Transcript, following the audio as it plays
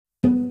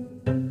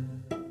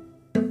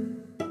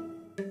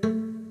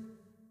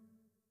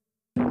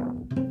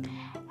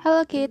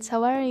Hello kids,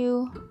 how are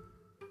you?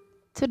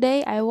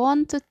 Today I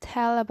want to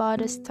tell about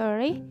a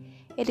story.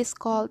 It is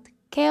called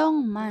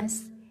Keong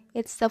Mas.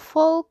 It's a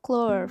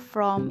folklore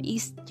from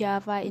East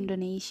Java,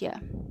 Indonesia.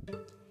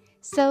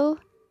 So,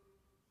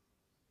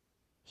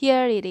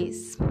 here it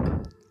is.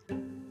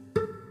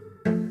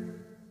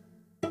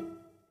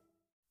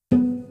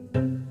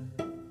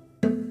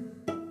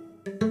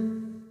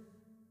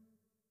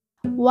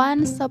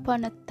 Once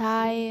upon a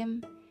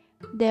time,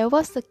 there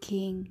was a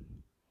king.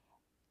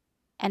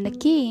 And the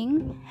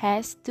king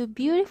has two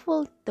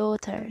beautiful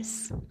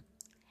daughters.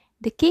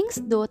 The king's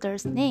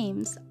daughters'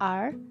 names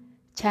are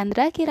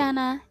Chandra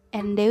Kirana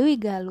and Dewi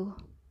Galuh.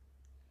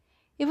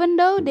 Even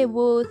though they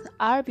both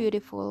are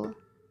beautiful,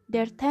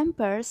 their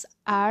tempers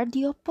are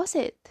the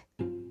opposite.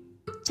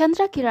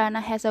 Chandra Kirana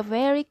has a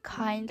very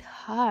kind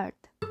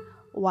heart,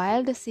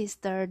 while the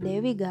sister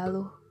Dewi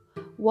Galuh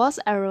was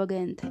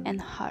arrogant and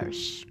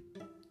harsh.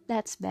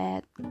 That's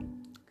bad.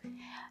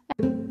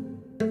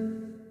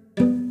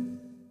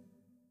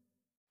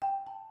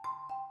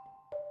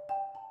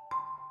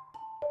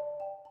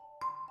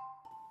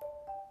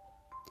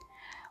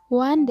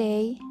 One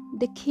day,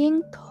 the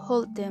king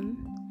told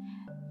them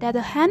that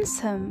a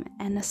handsome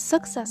and a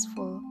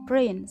successful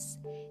prince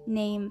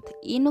named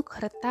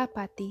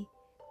Inukertapati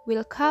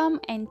will come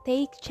and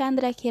take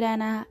Chandra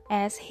Kirana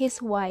as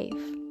his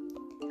wife.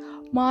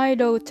 My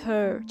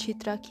daughter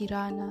Chitra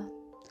Kirana,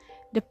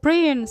 the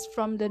prince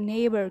from the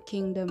neighbor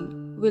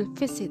kingdom, will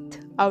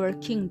visit our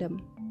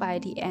kingdom by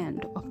the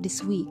end of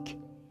this week.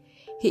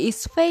 He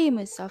is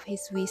famous of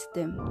his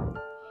wisdom,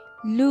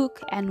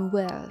 look, and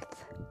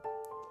wealth.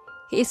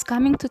 He is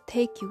coming to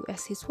take you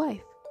as his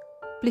wife.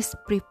 Please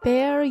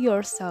prepare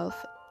yourself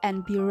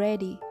and be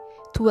ready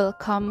to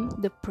welcome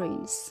the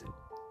prince.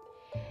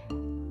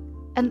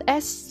 And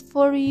as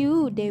for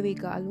you, Dewi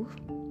Galuh,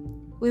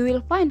 we will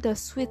find a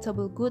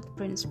suitable good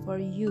prince for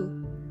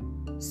you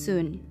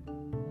soon.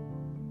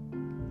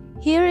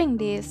 Hearing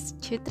this,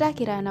 Chitra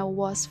Kirana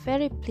was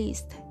very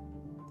pleased.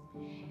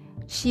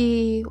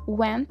 She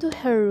went to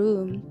her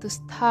room to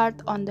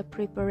start on the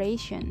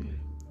preparation.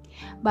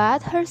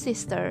 But her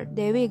sister,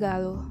 Dewi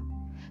Galuh,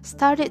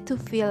 started to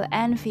feel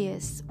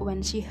envious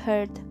when she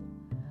heard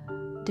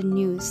the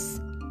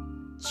news.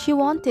 She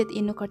wanted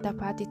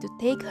Inukertapati to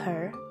take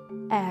her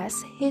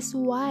as his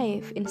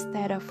wife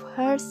instead of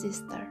her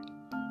sister.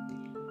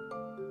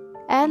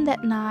 And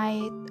that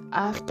night,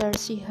 after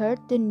she heard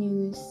the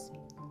news,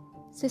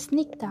 she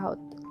sneaked out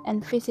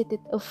and visited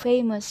a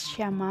famous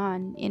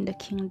shaman in the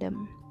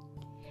kingdom.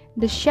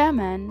 The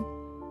shaman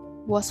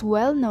was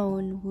well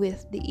known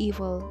with the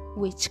evil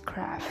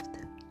witchcraft.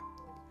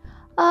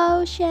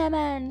 Oh,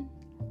 shaman,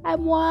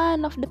 I'm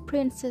one of the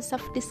princes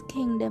of this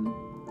kingdom.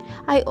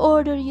 I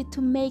order you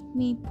to make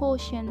me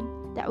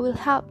potion that will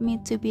help me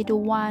to be the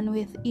one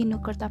with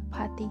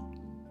Inukertapati.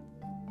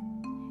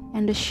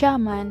 And the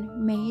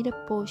shaman made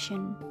a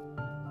potion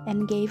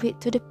and gave it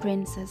to the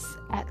princess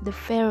at the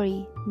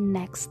very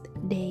next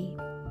day.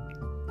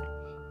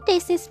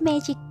 This is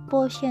magic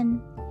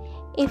potion.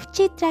 If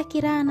Chitra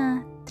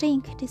Kirana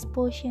drink this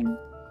potion,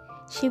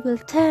 she will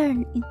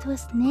turn into a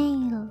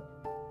snail.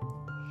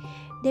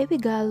 Dewi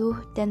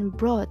Galuh then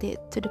brought it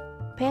to the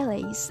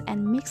palace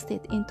and mixed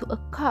it into a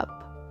cup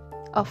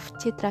of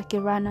Chitra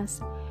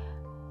Kirana's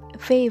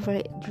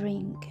favorite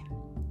drink.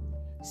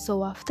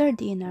 So after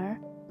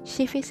dinner,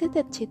 she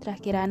visited Chitra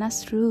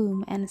Kirana's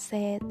room and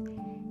said,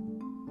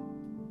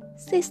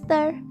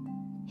 "Sister,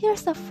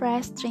 here's a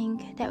fresh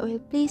drink that will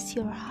please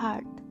your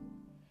heart.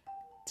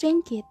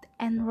 Drink it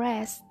and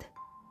rest."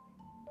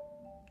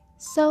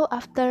 So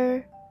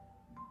after